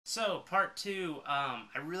So, part two, I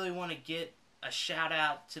really want to get a shout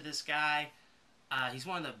out to this guy. He's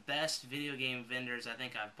one of the best video game vendors I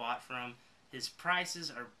think I've bought from. His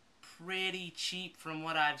prices are pretty cheap from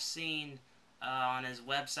what I've seen on his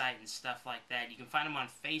website and stuff like that. You can find him on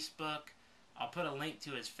Facebook. I'll put a link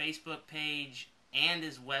to his Facebook page and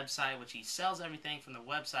his website, which he sells everything from the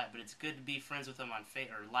website, but it's good to be friends with him on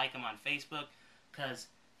or like him on Facebook because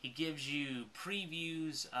he gives you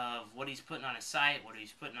previews of what he's putting on his site, what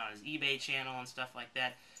he's putting on his eBay channel and stuff like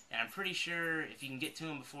that. And I'm pretty sure if you can get to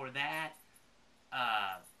him before that,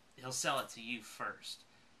 he'll sell it to you first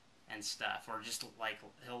and stuff. Or just like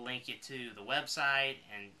he'll link you to the website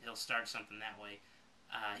and he'll start something that way.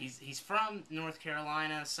 He's from North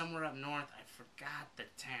Carolina, somewhere up north. I forgot the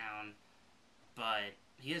town, but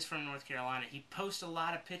he is from North Carolina. He posts a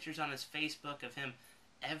lot of pictures on his Facebook of him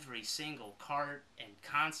every single cart and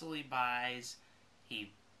console he buys.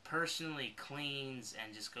 He personally cleans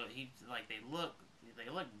and just go. They look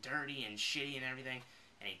dirty and shitty and everything,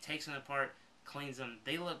 and he takes them apart, cleans them.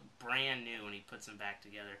 They look brand new when he puts them back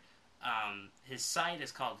together. His site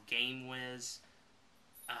is called GameWiz.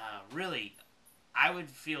 Really, I would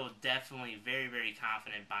feel definitely very, very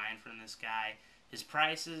confident buying from this guy. His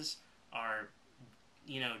prices are,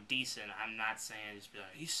 decent. I'm not saying just be like,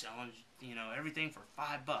 he's selling, everything for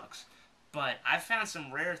 $5. But I've found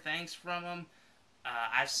some rare things from him.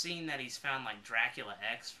 I've seen that he's found like Dracula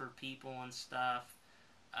X for people and stuff.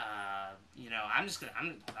 I'm just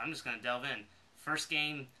gonna delve in. First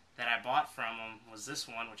game that I bought from him was this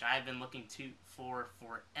one, which I've been looking for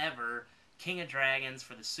forever. King of Dragons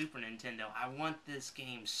for the Super Nintendo. I want this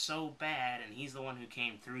game so bad, and he's the one who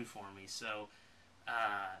came through for me. So,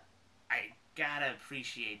 I gotta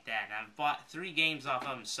appreciate that. And I've bought 3 games off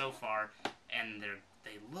of him so far, and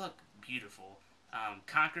they look beautiful.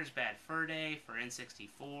 Conker's Bad Fur Day for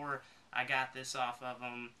N64. I got this off of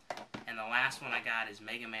him, and the last one I got is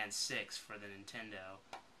Mega Man 6 for the Nintendo.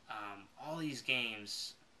 All these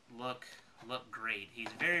games look great. He's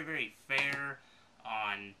very, very fair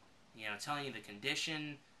on telling you the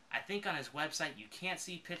condition. I think on his website you can't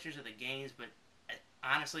see pictures of the games, but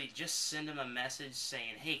honestly, just send him a message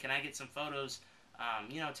saying, hey, can I get some photos?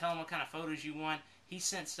 Tell him what kind of photos you want. He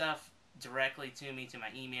sent stuff directly to me, to my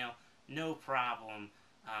email. No problem.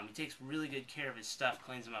 He takes really good care of his stuff,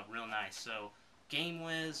 cleans them up real nice. So,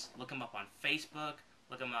 GameWiz, look him up on Facebook.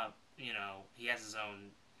 Look him up, he has his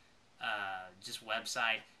own just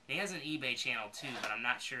website. And he has an eBay channel too, but I'm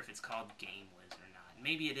not sure if it's called GameWiz or not.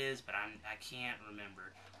 Maybe it is, but I can't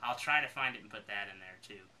remember. I'll try to find it and put that in there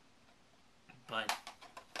too. But,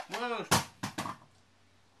 whoa!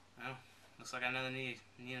 Well, looks like I need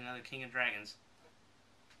another King of Dragons.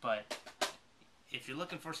 But, if you're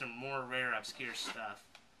looking for some more rare, obscure stuff,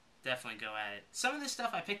 definitely go at it. Some of this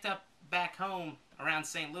stuff I picked up back home around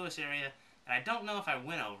St. Louis area, and I don't know if I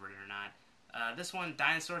went over it or not. This one,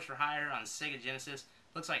 Dinosaurs for Hire on Sega Genesis,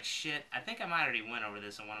 looks like shit. I think I might already went over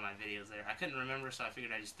this in one of my videos there. I couldn't remember, so I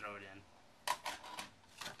figured I'd just throw it in.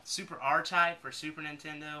 Super R-Type for Super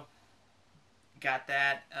Nintendo. Got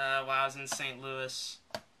that while I was in St. Louis.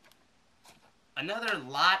 Another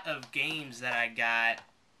lot of games that I got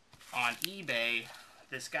on eBay.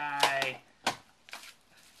 This guy,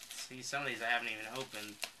 see, some of these I haven't even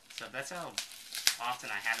opened. So that's how often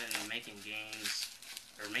I haven't been making games,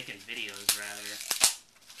 or making videos rather.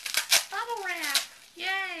 Bubble wrap!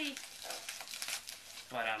 Yay!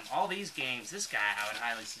 But all these games, this guy I would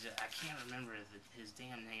highly suggest. I can't remember his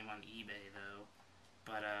damn name on eBay though.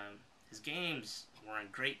 But his games were in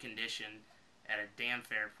great condition at a damn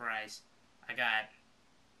fair price. I got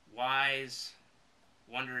Wise,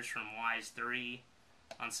 Wonders from Wise 3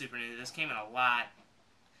 on Super Nintendo. This came in a lot.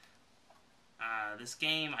 This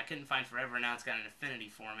game I couldn't find forever, now it's got an affinity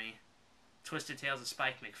for me. Twisted Tales of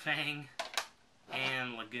Spike McFang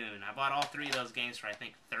and Lagoon. I bought all 3 of those games for I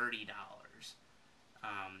think $30.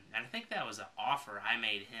 And I think that was an offer I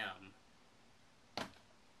made him.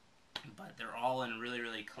 But they're all in really,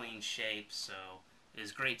 really clean shape, so it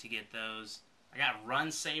was great to get those. I got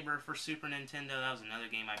Run Saber for Super Nintendo. That was another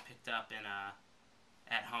game I picked up in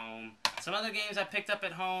at home. Some other games I picked up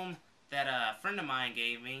at home that a friend of mine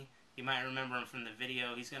gave me. You might remember him from the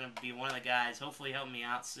video. He's going to be one of the guys, hopefully help me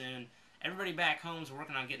out soon. Everybody back home is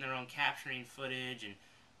working on getting their own capturing footage and,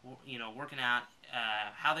 working out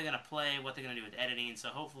how they're going to play, what they're going to do with editing. So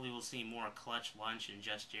hopefully we'll see more Clutch, Lunch, and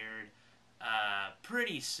Just Jared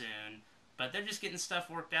pretty soon. But they're just getting stuff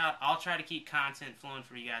worked out. I'll try to keep content flowing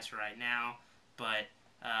for you guys for right now. But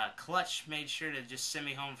Clutch made sure to just send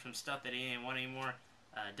me home some stuff that he didn't want anymore.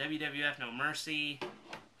 WWF No Mercy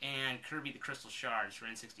and Kirby the Crystal Shards for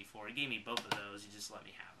N64. He gave me both of those. He just let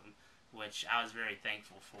me have them. which I was very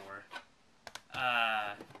thankful for.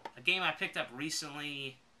 A game I picked up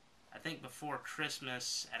recently, I think before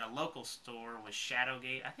Christmas, at a local store was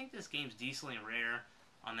Shadowgate. I think this game's decently rare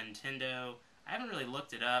on Nintendo. I haven't really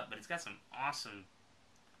looked it up, but it's got some awesome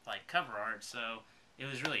like cover art, so it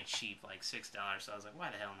was really cheap, like $6. So I was like, why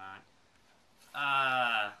the hell not?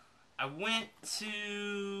 I went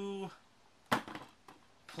to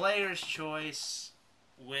Player's Choice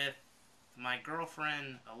with my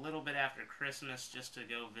girlfriend a little bit after Christmas just to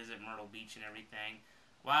go visit Myrtle Beach and everything.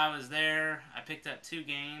 While I was there, I picked up 2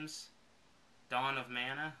 games. Dawn of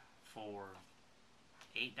Mana for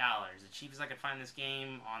 $8. The cheapest I could find this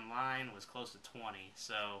game online was close to $20,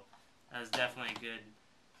 so that was definitely a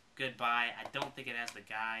good buy. I don't think it has the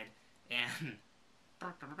guide. And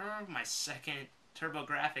my second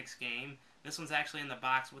TurboGrafx game. This one's actually in the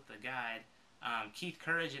box with the guide. Keith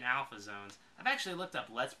Courage in Alpha Zones. I've actually looked up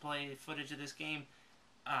Let's Play footage of this game.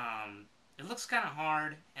 It looks kind of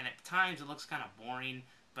hard, and at times it looks kind of boring,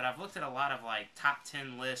 but I've looked at a lot of like top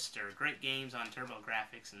 10 lists or great games on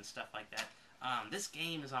TurboGrafx and stuff like that. This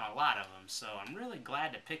game is on a lot of them, so I'm really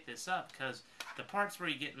glad to pick this up because the parts where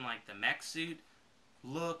you get in like the mech suit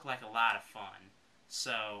look like a lot of fun.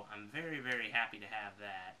 So I'm very, very happy to have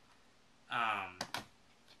that.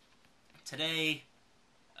 Today,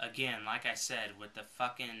 again, like I said, with the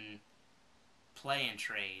fucking play and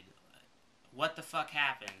trade, what the fuck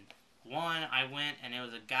happened? One, I went and it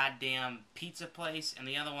was a goddamn pizza place, and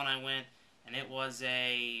the other one I went and it was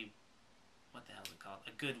a, what the hell is it called?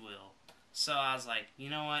 A Goodwill. So I was like, you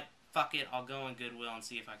know what? Fuck it, I'll go in Goodwill and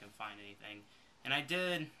see if I can find anything. And I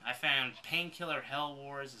did. I found Painkiller Hell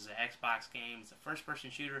Wars is an Xbox game. It's a first-person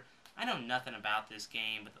shooter. I know nothing about this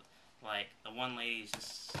game, but the one lady's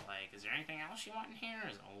just like, is there anything else you want in here?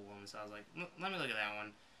 It's an old one. So I was like, let me look at that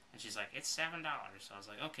one. And she's like, it's $7. So I was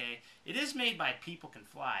like, okay. It is made by People Can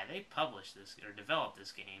Fly. They published this, or developed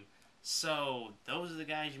this game. So those are the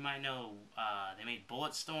guys you might know. They made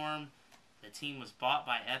Bulletstorm. The team was bought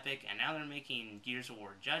by Epic, and now they're making Gears of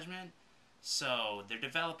War Judgment. So they're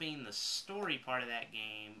developing the story part of that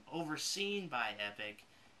game, overseen by Epic,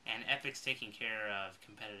 and Epic's taking care of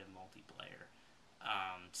competitive multiplayer.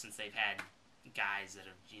 Since they've had guys that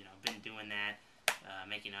have been doing that,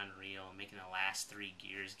 making Unreal, making the last 3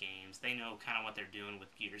 Gears games, they know kind of what they're doing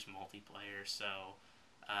with Gears multiplayer. So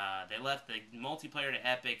they left the multiplayer to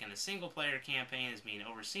Epic, and the single-player campaign is being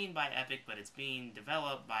overseen by Epic, but it's being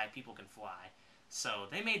developed by People Can Fly. So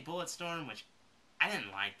they made Bulletstorm, which I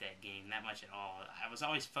didn't like that game that much at all. I was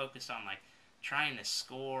always focused on like trying to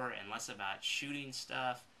score and less about shooting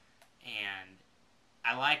stuff, and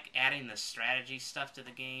I like adding the strategy stuff to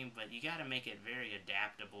the game, but you gotta make it very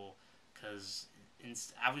adaptable, because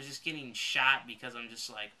I was just getting shot because I'm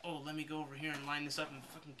just like, oh, let me go over here and line this up and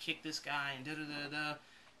fucking kick this guy and da-da-da-da,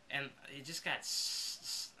 and it just got, it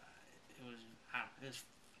was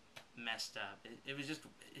messed up. It was just,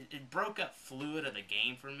 it broke up fluid of the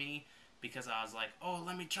game for me, because I was like, oh,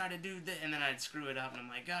 let me try to do this, and then I'd screw it up, and I'm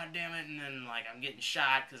like, god damn it, and then like I'm getting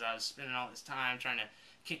shot because I was spending all this time trying to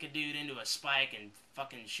kick a dude into a spike and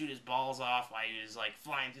fucking shoot his balls off while he was like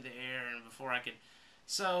flying through the air, and before I could,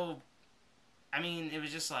 so, I mean, it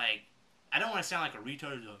was just like, I don't want to sound like a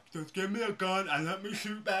retard, like, just give me a gun and let me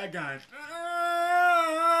shoot bad guys.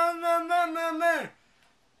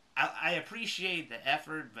 I appreciate the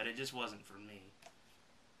effort, but it just wasn't for me.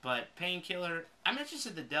 But Painkiller, I'm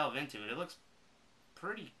interested to delve into it. It looks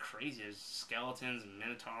pretty crazy. There's skeletons and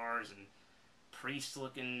minotaurs and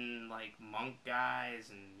priest-looking, like, monk guys,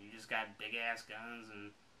 and you just got big-ass guns, and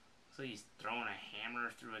so he's throwing a hammer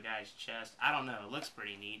through a guy's chest. I don't know. It looks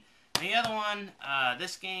pretty neat. And the other one,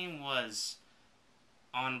 this game was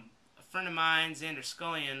on a friend of mine, Xander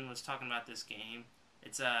Scullion, was talking about this game.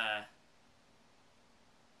 It's a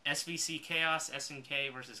SVC Chaos,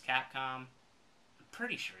 SNK versus Capcom.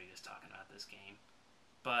 Pretty sure he was talking about this game,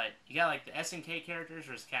 but you got like the SNK characters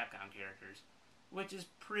versus Capcom characters, which is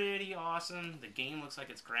pretty awesome. The game looks like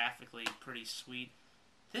it's graphically pretty sweet.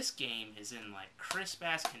 This game is in like crisp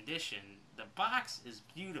ass condition. The box is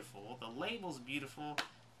beautiful, the label's beautiful,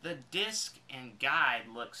 the disc and guide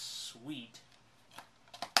looks sweet,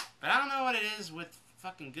 but I don't know what it is with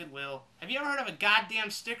fucking Goodwill. Have you ever heard of a goddamn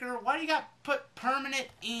sticker? Why do you got put permanent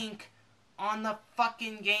ink on the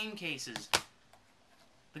fucking game cases?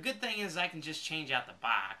 The good thing is I can just change out the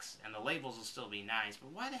box, and the labels will still be nice,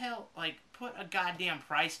 but why the hell, like, put a goddamn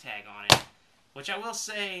price tag on it? Which I will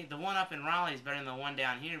say, the one up in Raleigh is better than the one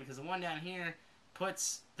down here, because the one down here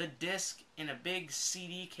puts the disc in a big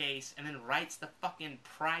CD case, and then writes the fucking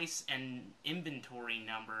price and inventory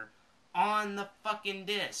number on the fucking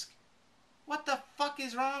disc. What the fuck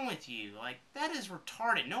is wrong with you? Like, that is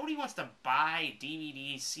retarded. Nobody wants to buy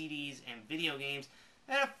DVDs, CDs, and video games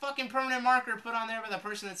that have a fucking permanent marker put on there by the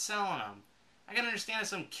person that's selling them. I can understand if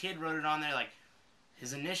some kid wrote it on there, like,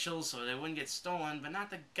 his initials so they wouldn't get stolen, but not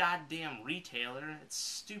the goddamn retailer. It's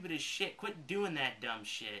stupid as shit. Quit doing that dumb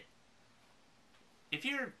shit. If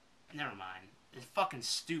you're... Never mind. It's fucking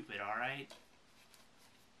stupid, alright?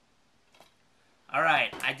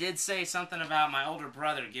 Alright, I did say something about my older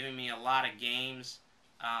brother giving me a lot of games.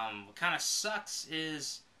 What kind of sucks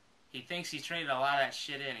is he thinks he's traded a lot of that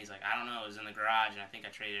shit in. He's like, I don't know, it was in the garage and I think I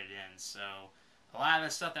traded it in. So, a lot of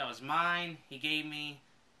the stuff that was mine, he gave me.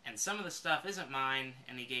 And some of the stuff isn't mine,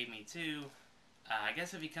 and he gave me too. I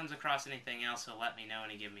guess if he comes across anything else, he'll let me know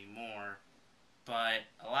and he give me more. But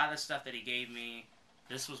a lot of the stuff that he gave me,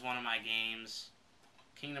 this was one of my games.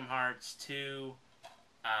 Kingdom Hearts 2.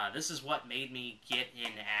 This is what made me get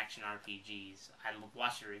into action RPGs. I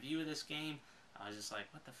watched a review of this game. I was just like,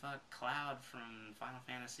 what the fuck? Cloud from Final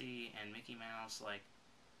Fantasy and Mickey Mouse. Like,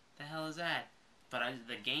 the hell is that? But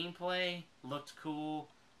the gameplay looked cool.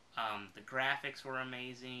 The graphics were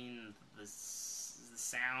amazing. The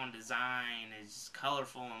sound design is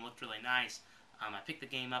colorful and looked really nice. I picked the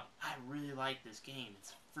game up. I really like this game.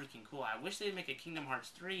 It's freaking cool. I wish they'd make a Kingdom Hearts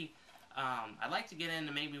 3. I'd like to get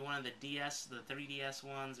into maybe one of the DS, the 3DS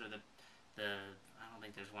ones, or the I don't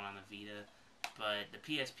think there's one on the Vita, but the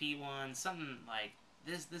PSP one. Something like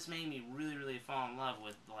this. This made me really fall in love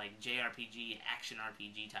with like JRPG, action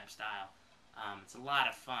RPG type style. It's a lot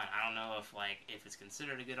of fun. I don't know if it's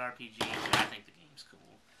considered a good RPG, but I think the game's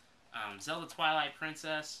cool. Zelda Twilight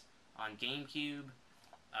Princess on GameCube.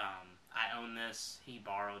 I own this. He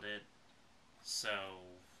borrowed it. So,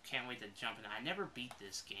 can't wait to jump in. I never beat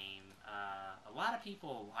this game. A lot of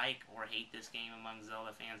people like or hate this game among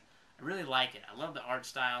Zelda fans. I really like it. I love the art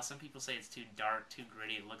style. Some people say it's too dark, too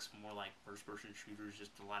gritty. It looks more like first-person shooters,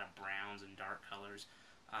 just a lot of browns and dark colors.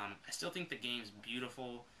 I still think the game's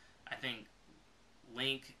beautiful. I think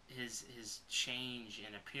Link, his change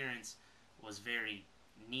in appearance was very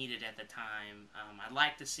needed at the time. I'd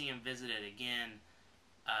like to see him visit it again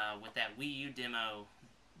with that Wii U demo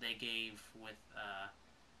they gave with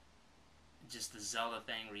just the Zelda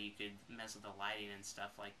thing where you could mess with the lighting and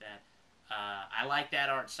stuff like that. I like that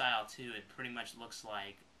art style too. It pretty much looks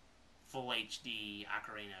like full HD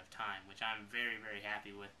Ocarina of Time, which I'm very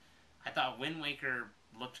happy with. I thought Wind Waker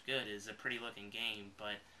looked good. It's a pretty looking game,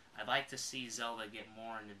 but I'd like to see Zelda get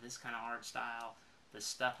more into this kind of art style. The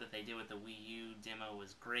stuff that they did with the Wii U demo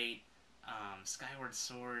was great. Skyward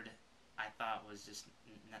Sword, I thought was just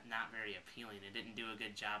not very appealing. It didn't do a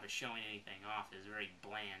good job of showing anything off. It was very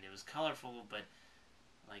bland. It was colorful, but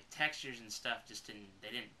like textures and stuff just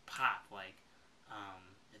didn't pop. Like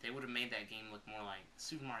if they would have made that game look more like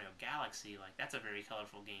Super Mario Galaxy, like that's a very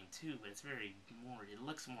colorful game too, but it's it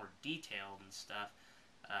looks more detailed and stuff.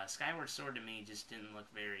 Skyward Sword to me just didn't look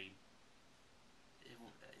very.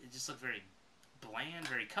 It just looked very bland,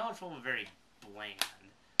 very colorful, but very bland.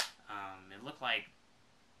 It looked like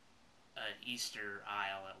an Easter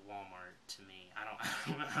aisle at Walmart to me.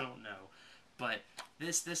 I don't know, but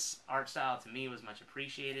this art style to me was much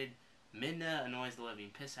appreciated. Midna annoys the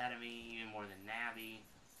living piss out of me even more than Navi,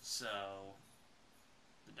 so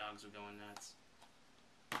the dogs are going nuts.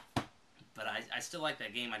 But I still like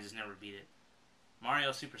that game. I just never beat it.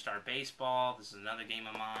 Mario Superstar Baseball. This is another game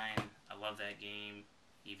of mine. I love that game,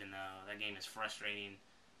 even though that game is frustrating.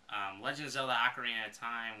 Legend of Zelda Ocarina of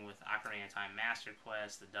Time with Ocarina of Time Master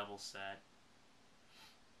Quest, the double set.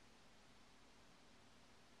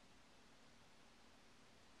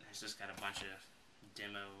 It's just got a bunch of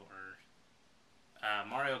demo or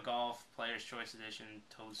Mario Golf Player's Choice Edition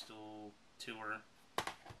Toadstool Tour.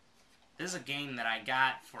 This is a game that I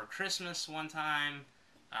got for Christmas one time.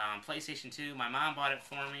 PlayStation 2. My mom bought it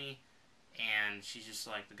for me. And she's just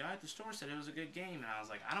like, the guy at the store said it was a good game. And I was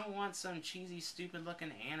like, I don't want some cheesy,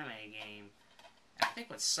 stupid-looking anime game. And I think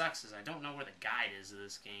what sucks is I don't know where the guide is of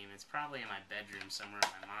this game. It's probably in my bedroom somewhere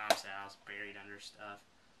at my mom's house, buried under stuff.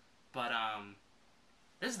 But,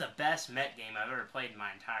 this is the best Met game I've ever played in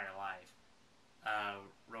my entire life.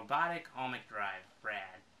 Robotic Omic Drive,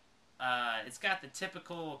 rad. It's got the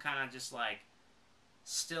typical kind of just like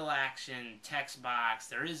still action text box.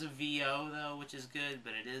 There is a E.V.O, though, which is good,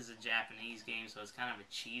 but it is a Japanese game, so it's kind of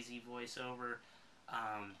a cheesy voiceover.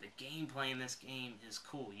 The gameplay in this game is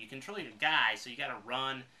cool. You control your guy, so you gotta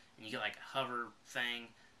run, and you get like a hover thing,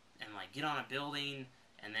 and like get on a building,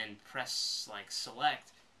 and then press like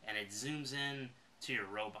select, and it zooms in to your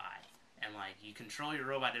robot. And like you control your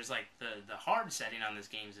robot. There's like the hard setting on this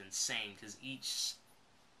game is insane, because each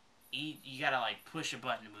you gotta like push a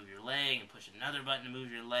button to move your leg and push another button to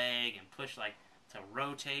move your leg and push like to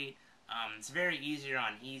rotate. It's very easier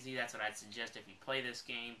on easy. That's what I'd suggest if you play this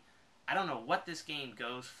game. I don't know what this game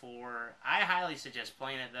goes for. I highly suggest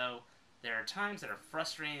playing it though. There are times that are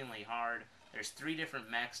frustratingly hard. There's 3 different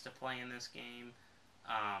mechs to play in this game.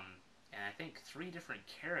 And I think 3 different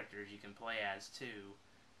characters you can play as too,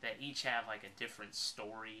 that each have like a different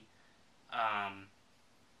story.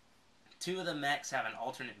 2 of the mechs have an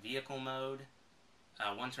alternate vehicle mode.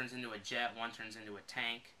 One turns into a jet, one turns into a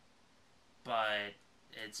tank. But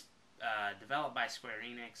it's developed by Square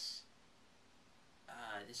Enix.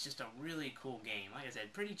 It's just a really cool game. Like I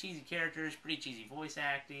said, pretty cheesy characters, pretty cheesy voice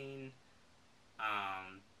acting.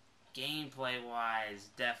 Gameplay-wise,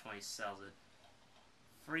 definitely sells it.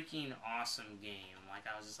 Freaking awesome game. Like,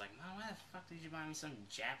 I was just like, Mom, why the fuck did you buy me some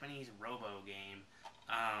Japanese robo game?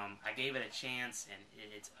 I gave it a chance, and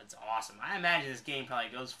it's awesome. I imagine this game probably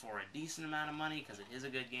goes for a decent amount of money, because it is a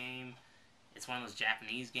good game. It's one of those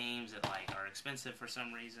Japanese games that, like, are expensive for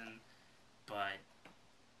some reason. But,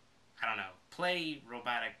 I don't know. Play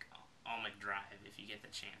Robotic Almec Drive if you get the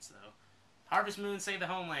chance, though. Harvest Moon Save the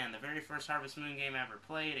Homeland, the very first Harvest Moon game I ever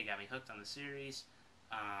played. It got me hooked on the series.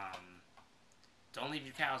 Don't leave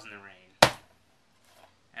your cows in the rain.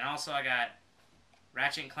 And also I got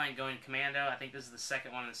Ratchet & Clank Going Commando. I think this is the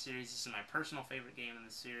second one in the series. This is my personal favorite game in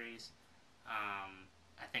the series.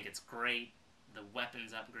 I think it's great. The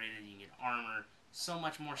weapons upgraded. You can get armor. So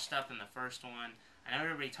much more stuff than the first one. I know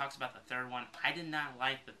everybody talks about the third one. I did not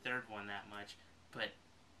like the third one that much. But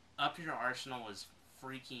Up Your Arsenal was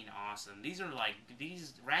freaking awesome.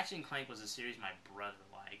 Ratchet & Clank was a series my brother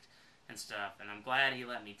liked and stuff. And I'm glad he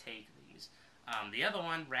let me take these. The other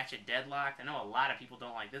one, Ratchet Deadlocked, I know a lot of people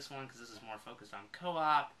don't like this one because this is more focused on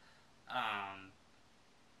co-op. And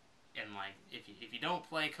like, if you don't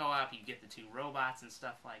play co-op, you get the 2 robots and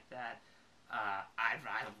stuff like that. I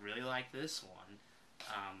really like this one.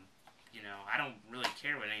 You know, I don't really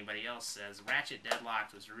care what anybody else says. Ratchet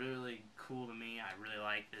Deadlocked was really cool to me. I really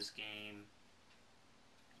like this game.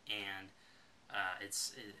 And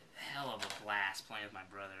it's a hell of a blast playing with my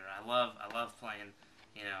brother. I love playing,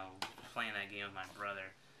 you know, playing that game with my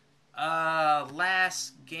brother.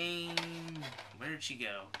 Last game, where did she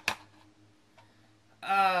go?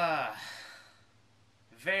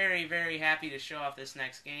 Very, very happy to show off this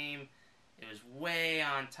next game. It was way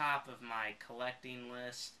on top of my collecting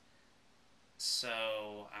list.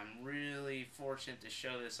 So, I'm really fortunate to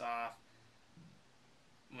show this off.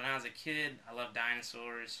 When I was a kid, I loved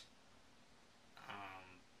dinosaurs.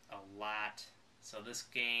 A lot. So this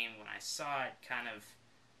game, when I saw it, kind of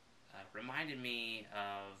reminded me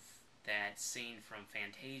of that scene from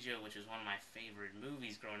Fantasia, which is one of my favorite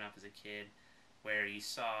movies growing up as a kid, where you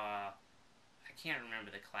saw, I can't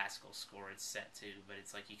remember the classical score it's set to, but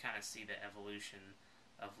it's like you kind of see the evolution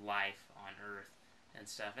of life on Earth and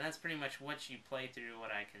stuff. And that's pretty much what you play through,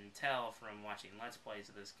 what I can tell from watching Let's Plays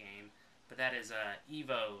of this game. But that is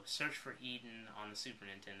E.V.O, Search for Eden on the Super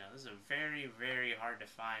Nintendo. This is a very, very hard to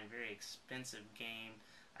find, very expensive game.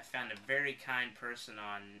 I found a very kind person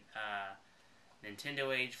on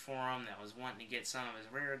Nintendo Age Forum that was wanting to get some of his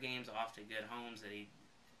rare games off to good homes that he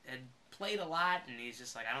had played a lot, and he's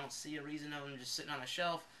just like, I don't see a reason of them just sitting on a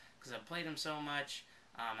shelf because I've played them so much.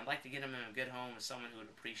 I'd like to get them in a good home with someone who would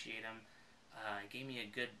appreciate them. It gave me a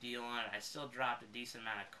good deal on it. I still dropped a decent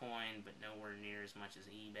amount of coin, but nowhere near as much as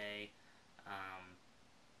eBay.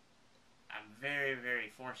 I'm very, very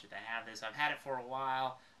fortunate to have this. I've had it for a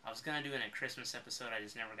while. I was going to do it in a Christmas episode. I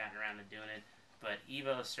just never gotten around to doing it. But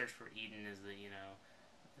E.V.O. Search for Eden is the, you know,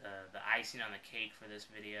 the icing on the cake for this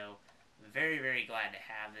video. Very, very glad to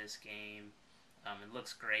have this game. It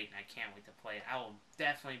looks great, and I can't wait to play it. I will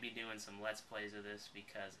definitely be doing some Let's Plays of this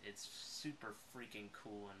because it's super freaking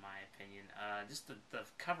cool, in my opinion. Just the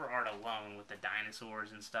cover art alone with the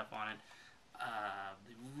dinosaurs and stuff on it,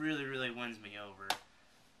 it really, really wins me over.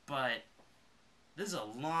 But this is a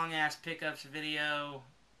long-ass pickups video,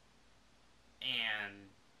 and,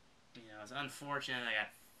 you know, it's unfortunate I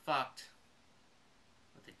got fucked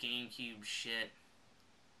with the GameCube shit,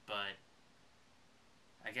 but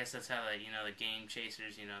I guess that's how the, you know, the game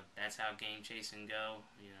chasers, you know, that's how game chasing go,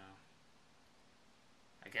 you know.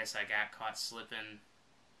 I guess I got caught slipping.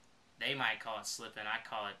 They might call it slipping. I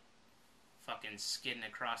call it fucking skidding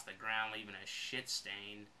across the ground, leaving a shit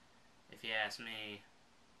stain, if you ask me.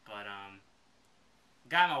 But,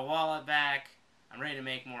 got my wallet back. I'm ready to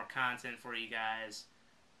make more content for you guys.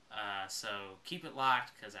 So keep it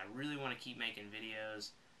locked, because I really want to keep making videos.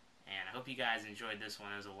 And I hope you guys enjoyed this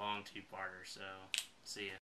one. It was a long 2-parter, so see ya.